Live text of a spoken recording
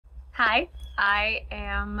Hi, I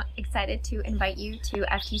am excited to invite you to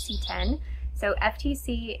FTC-10. So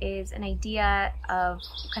FTC is an idea of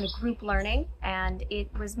kind of group learning, and it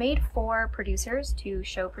was made for producers to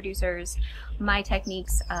show producers my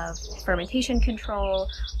techniques of fermentation control,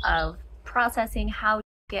 of processing, how to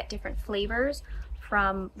get different flavors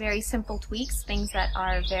from very simple tweaks, things that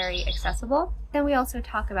are very accessible. Then we also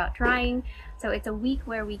talk about drying. So it's a week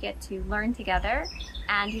where we get to learn together,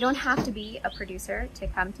 and you don't have to be a producer to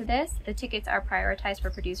come to this. The tickets are prioritized for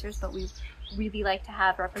producers, but we really like to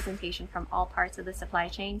have representation from all parts of the supply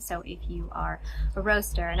chain. So if you are a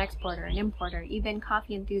roaster, an exporter, an importer, even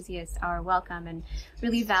coffee enthusiasts are welcome and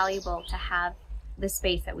really valuable to have the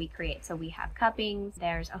space that we create. So we have cuppings,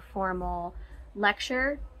 there's a formal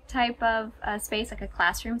lecture type of space, like a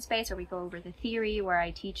classroom space where we go over the theory, where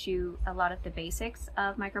I teach you a lot of the basics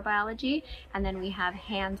of microbiology, and then we have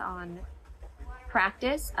hands-on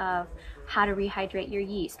practice of how to rehydrate your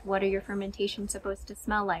yeast. What are your fermentations supposed to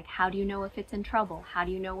smell like? How do you know if it's in trouble? How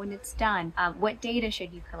do you know when it's done? What data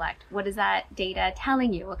should you collect? What is that data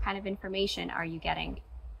telling you? What kind of information are you getting?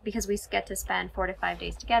 Because we get to spend 4 to 5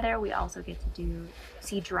 days together, we also get to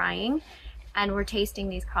see drying. And we're tasting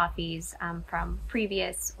these coffees from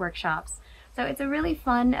previous workshops. So it's a really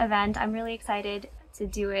fun event. I'm really excited to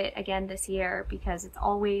do it again this year because it's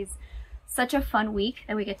always such a fun week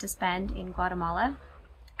that we get to spend in Guatemala.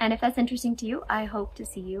 And if that's interesting to you, I hope to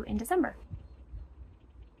see you in December.